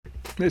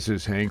This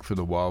is Hank for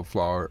the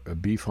Wildflower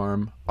Bee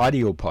Farm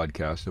audio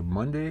podcast of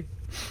Monday,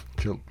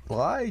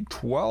 July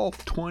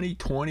 12th,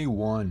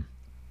 2021.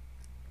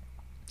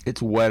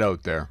 It's wet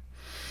out there.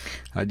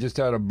 I just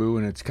had a boo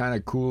and it's kind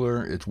of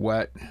cooler. It's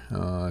wet.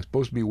 It's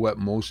supposed to be wet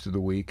most of the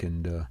week.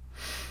 And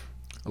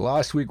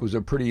last week was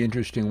a pretty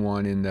interesting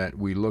one in that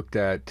we looked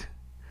at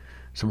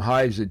some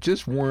hives that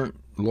just weren't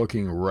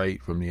looking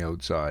right from the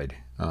outside.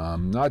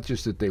 Not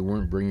just that they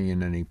weren't bringing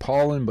in any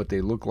pollen, but they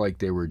looked like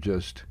they were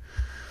just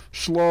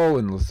slow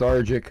and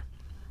lethargic.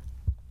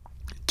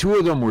 Two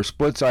of them were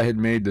splits I had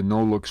made, the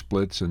no-look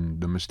splits,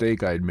 and the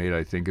mistake I had made,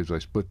 I think, is I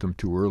split them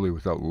too early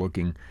without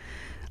looking,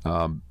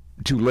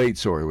 too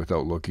late,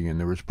 without looking, and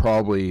there was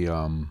probably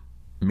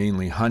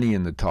mainly honey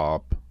in the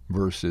top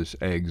versus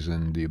eggs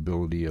and the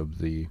ability of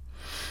the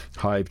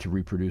hive to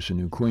reproduce a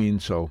new queen.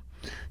 So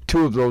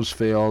two of those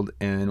failed,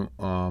 and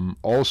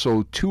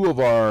also two of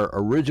our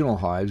original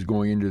hives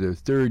going into their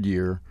third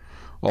year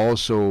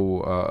also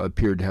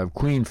appeared to have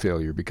queen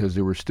failure because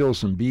there were still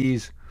some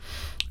bees.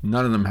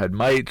 None of them had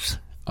mites,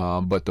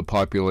 but the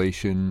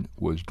population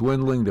was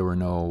dwindling. There were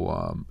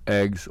no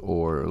eggs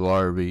or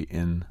larvae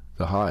in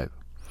the hive.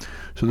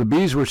 So the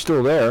bees were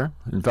still there.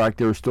 In fact,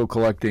 they were still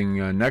collecting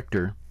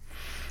nectar.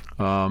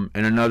 And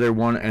another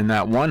one, and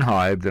that one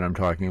hive that I'm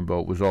talking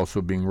about was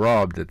also being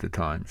robbed at the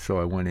time. So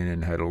I went in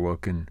and had a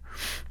look, and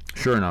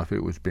sure enough,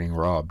 it was being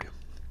robbed.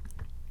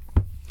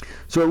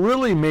 So it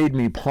really made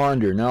me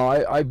ponder. Now,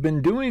 I've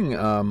been doing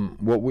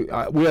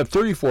we have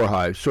 35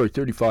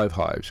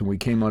 hives, and we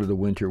came out of the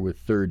winter with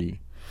 30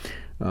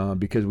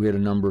 because we had a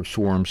number of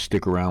swarms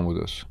stick around with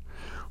us.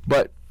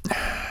 But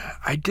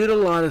I did a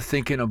lot of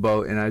thinking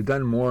about, and I've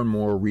done more and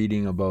more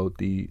reading about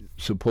the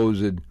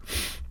supposed,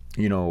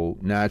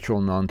 natural,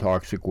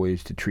 non-toxic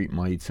ways to treat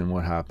mites and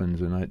what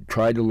happens. And I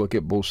tried to look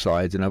at both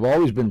sides, and I've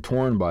always been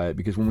torn by it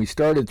because when we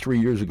started 3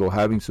 years ago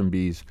having some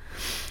bees,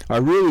 I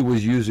really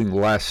was using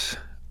less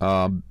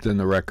than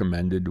the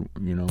recommended.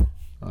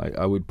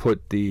 I would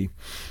put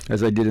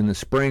as I did in the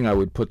spring, I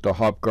would put the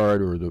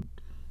HopGuard,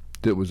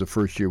 that was the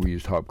first year we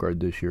used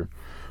HopGuard this year,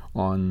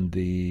 on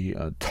the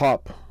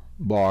top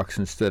box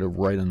instead of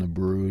right on the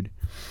brood.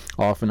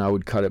 Often I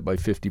would cut it by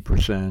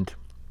 50%.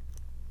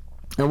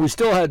 And we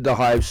still had the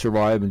hives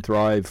survive and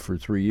thrive for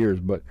 3 years,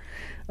 but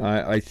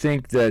I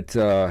think that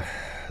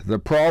the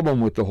problem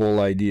with the whole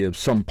idea of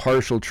some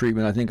partial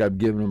treatment, I think I've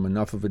given them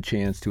enough of a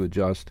chance to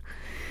adjust.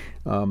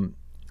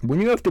 When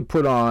you have to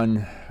put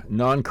on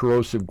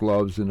non-corrosive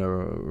gloves and a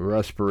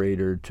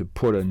respirator to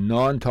put a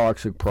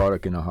non-toxic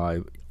product in a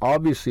hive,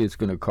 obviously it's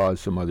going to cause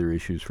some other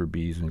issues for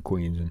bees and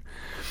queens. And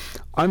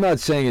I'm not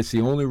saying it's the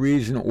only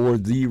reason or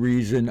the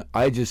reason.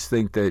 I just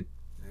think that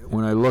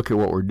when I look at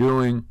what we're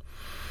doing,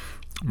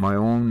 my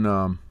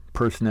own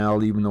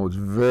personality, even though it's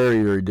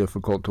very, very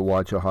difficult to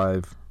watch a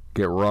hive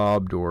get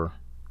robbed or,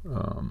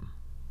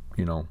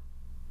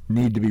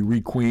 need to be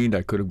requeened.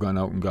 I could have gone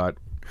out and got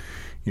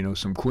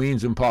some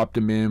queens and popped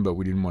them in, but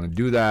we didn't want to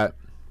do that.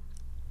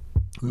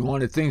 We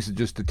wanted things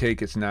to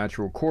take its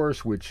natural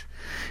course, which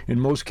in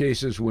most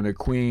cases when a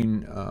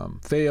queen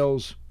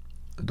fails,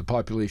 the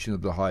population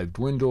of the hive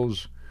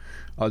dwindles,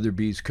 other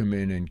bees come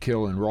in and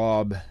kill and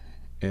rob,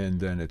 and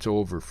then it's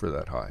over for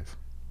that hive.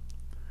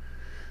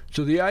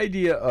 So the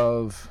idea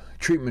of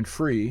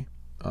treatment-free,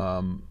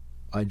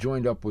 I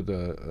joined up with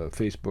a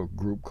Facebook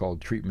group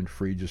called Treatment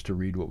Free just to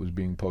read what was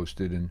being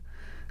posted, and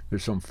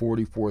there's some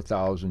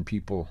 44,000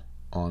 people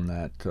on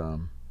that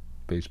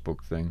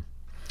Facebook thing.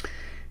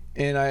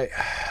 And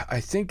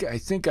I think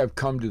I've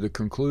come to the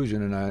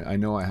conclusion, and I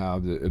know I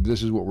have, that if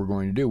this is what we're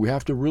going to do, we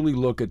have to really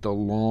look at the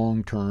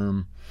long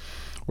term,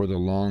 or the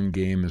long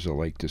game, as I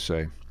like to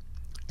say.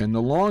 And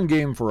the long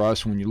game for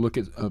us, when you look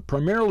at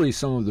primarily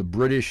some of the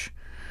British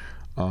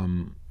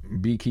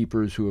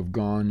beekeepers who have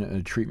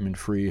gone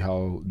treatment-free,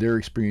 how their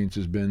experience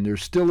has been, there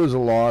still is a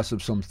loss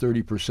of some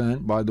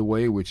 30%, by the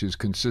way, which is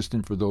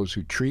consistent for those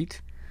who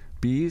treat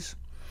bees.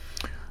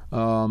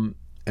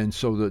 And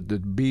so the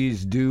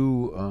bees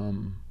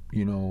do,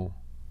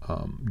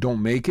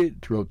 don't make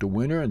it throughout the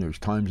winter, and there's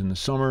times in the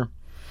summer.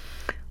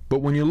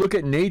 But when you look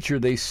at nature,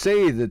 they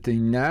say that the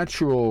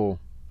natural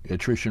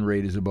attrition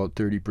rate is about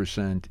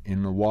 30%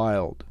 in the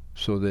wild,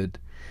 so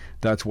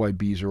that's why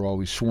bees are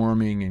always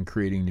swarming and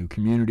creating new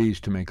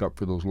communities to make up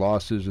for those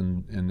losses,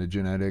 and the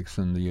genetics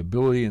and the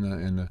ability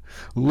and the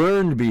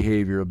learned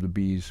behavior of the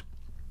bees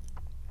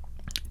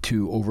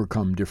to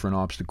overcome different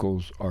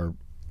obstacles are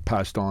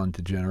passed on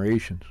to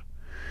generations.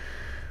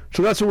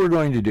 So that's what we're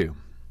going to do.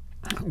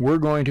 We're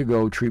going to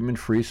go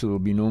treatment-free, so there'll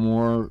be no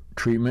more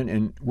treatment,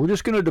 and we're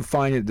just going to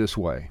define it this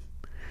way.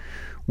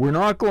 We're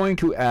not going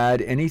to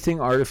add anything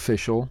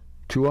artificial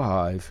to a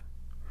hive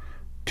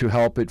to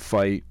help it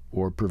fight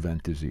or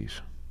prevent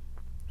disease.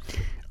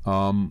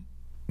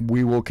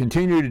 We will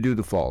continue to do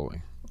the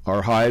following.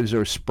 Our hives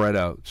are spread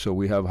out, so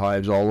we have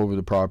hives all over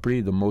the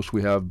property. The most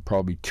we have,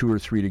 probably 2 or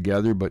 3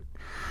 together, but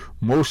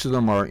most of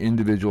them are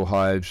individual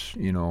hives,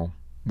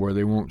 where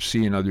they won't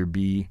see another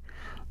bee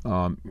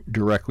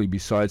directly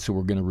beside, so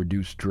we're going to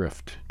reduce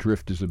drift.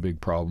 Drift is a big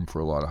problem for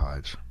a lot of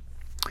hives.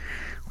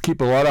 We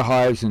keep a lot of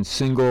hives in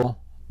single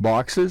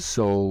boxes,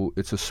 so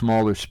it's a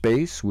smaller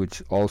space,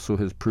 which also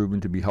has proven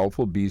to be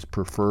helpful. Bees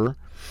prefer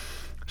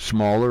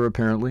smaller,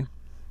 apparently.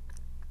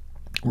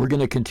 We're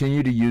going to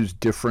continue to use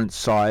different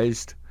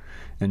sized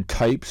and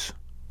types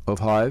of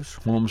hives,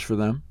 homes for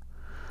them.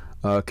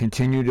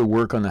 Continue to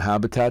work on the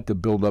habitat to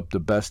build up the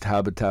best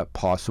habitat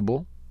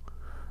possible.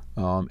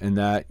 And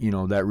that,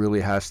 that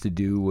really has to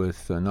do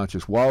with not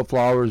just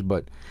wildflowers,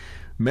 but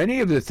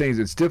many of the things.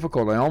 It's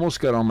difficult. I almost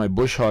got on my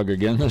bush hog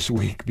again this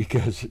week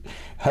because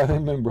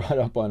having been brought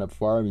up on a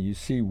farm, you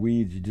see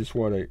weeds, you just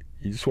want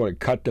to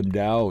cut them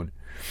down.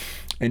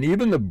 And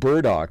even the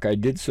burdock,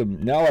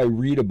 now I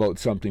read about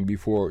something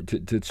before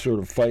to sort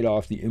of fight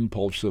off the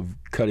impulse of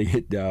cutting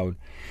it down.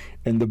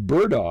 And the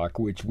burdock,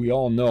 which we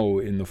all know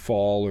in the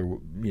fall or,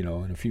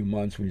 in a few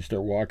months when you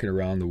start walking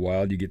around the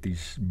wild, you get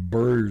these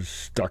burrs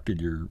stuck in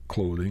your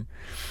clothing.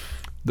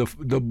 The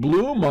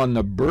bloom on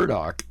the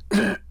burdock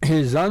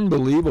is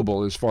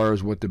unbelievable as far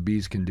as what the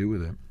bees can do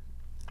with it.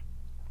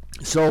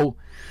 So,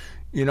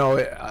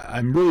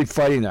 I'm really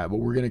fighting that, but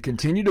we're going to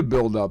continue to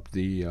build up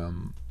the,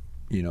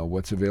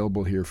 what's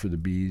available here for the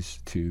bees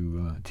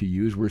to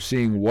use. We're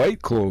seeing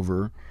white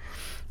clover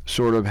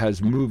sort of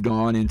has moved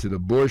on into the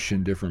bush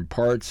in different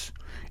parts,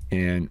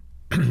 and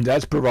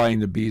that's providing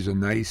the bees a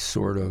nice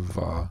sort of,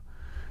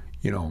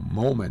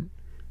 moment.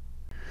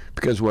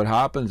 Because what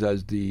happens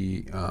as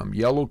the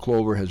yellow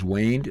clover has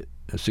waned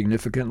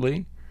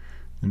significantly,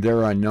 there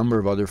are a number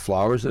of other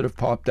flowers that have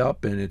popped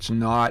up, and it's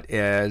not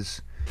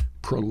as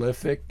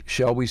prolific,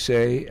 shall we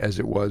say, as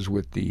it was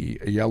with the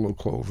yellow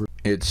clover.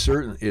 It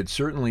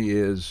certainly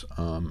is,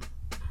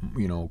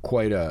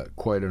 quite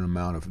an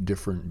amount of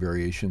different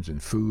variations in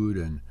food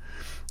and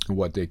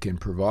what they can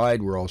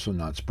provide. We're also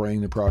not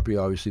spraying the property.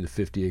 Obviously, the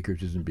 50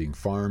 acres isn't being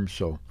farmed,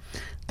 so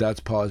that's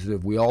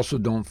positive. We also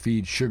don't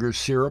feed sugar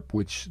syrup,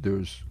 which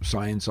there's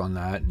science on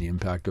that and the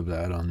impact of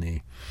that on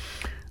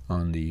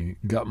the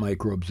gut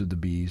microbes of the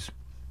bees.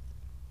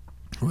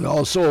 We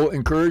also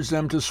encourage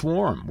them to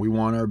swarm. We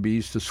want our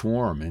bees to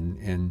swarm,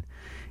 and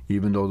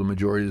even though the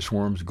majority of the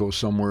swarms go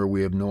somewhere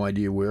we have no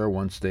idea where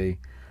once they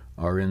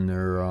are in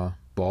their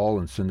ball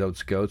and send out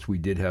scouts, we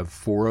did have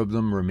 4 of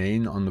them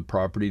remain on the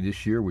property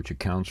this year, which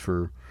accounts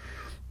for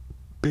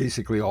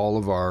basically all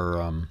of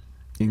our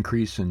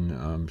increase in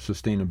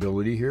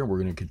sustainability here. We're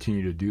going to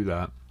continue to do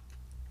that.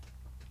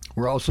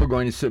 We're also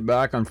going to sit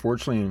back,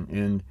 unfortunately,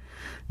 and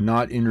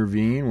not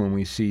intervene when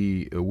we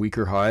see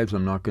weaker hives.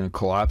 I'm not going to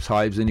collapse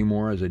hives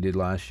anymore as I did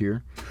last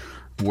year,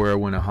 where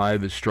when a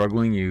hive is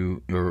struggling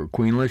or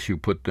queenless, you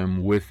put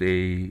them with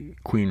a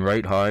queen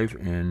right hive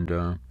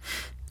and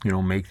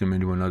make them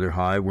into another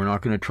hive. We're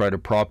not going to try to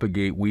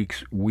propagate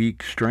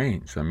weak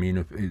strains. I mean,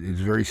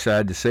 it's very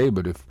sad to say,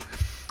 but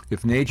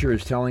if nature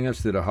is telling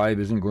us that a hive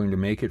isn't going to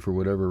make it for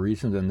whatever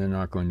reason, then they're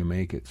not going to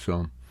make it.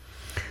 So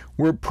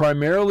we're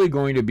primarily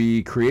going to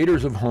be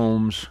creators of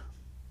homes,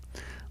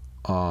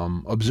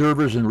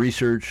 observers in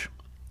research.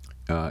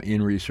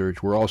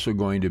 We're also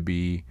going to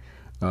be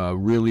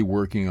really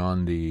working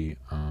on the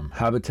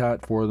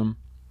habitat for them,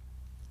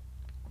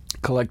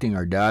 collecting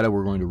our data.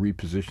 We're going to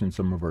reposition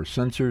some of our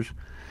sensors,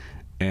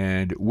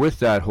 and with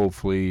that,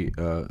 hopefully,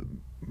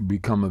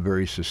 become a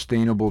very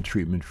sustainable,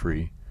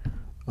 treatment-free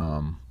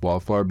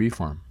wildflower bee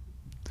farm.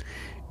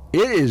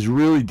 It is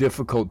really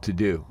difficult to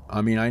do.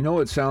 I mean, I know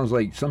it sounds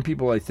like some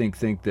people, I think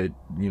that,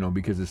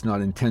 because it's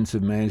not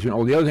intensive management.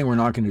 Oh, the other thing we're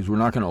not going to do is we're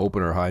not going to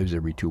open our hives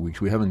every 2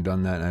 weeks. We haven't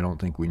done that, and I don't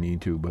think we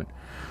need to. But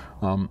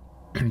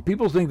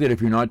people think that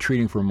if you're not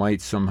treating for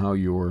mites, somehow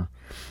you're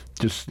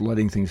just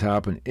letting things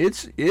happen.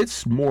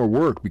 It's more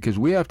work because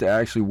we have to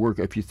actually work.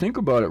 If you think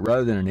about it,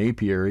 rather than an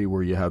apiary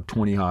where you have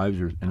 20 hives,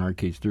 or in our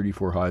case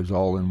 34 hives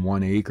all in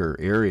 1 acre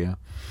area,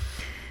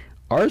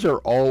 ours are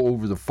all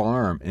over the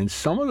farm. And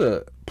some of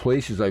the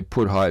places I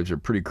put hives are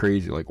pretty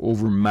crazy, like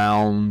over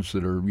mounds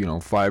that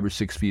are 5 or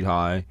 6 feet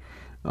high,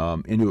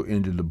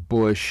 into the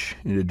bush,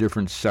 into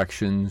different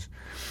sections.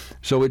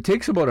 So it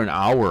takes about an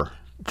hour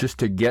just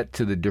to get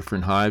to the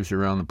different hives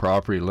around the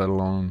property, let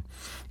alone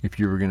if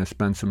you were going to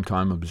spend some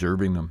time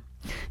observing them.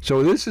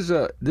 So this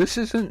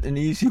isn't an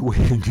easy way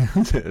to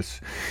do this.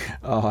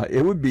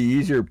 It would be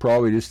easier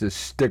probably just to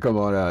stick them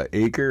on an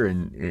acre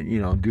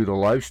and do the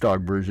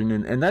livestock version,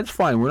 and that's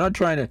fine. We're not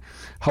trying to,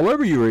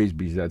 however you raise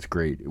bees, that's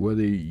great.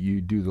 Whether you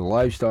do the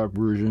livestock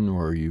version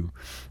or you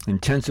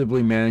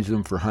intensively manage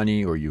them for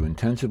honey or you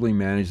intensively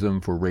manage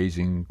them for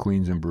raising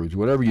queens and broods,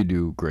 whatever you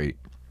do, great.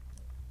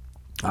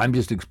 I'm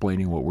just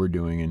explaining what we're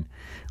doing, and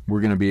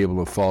we're going to be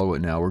able to follow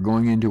it now. We're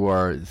going into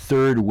our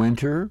 3rd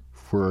winter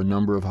for a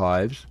number of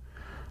hives,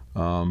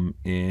 and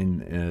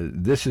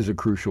this is a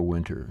crucial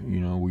winter.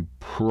 We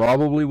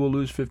probably will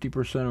lose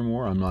 50% or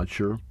more. I'm not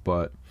sure,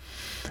 but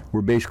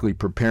we're basically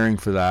preparing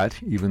for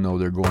that, even though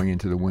they're going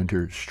into the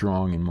winter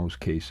strong in most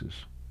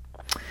cases.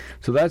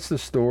 So that's the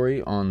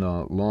story on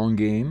the long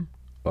game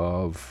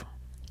of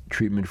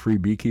treatment-free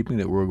beekeeping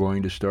that we're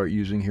going to start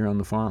using here on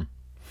the farm.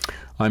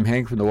 I'm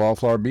Hank from the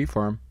Wildflower Bee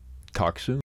Farm. Talk soon.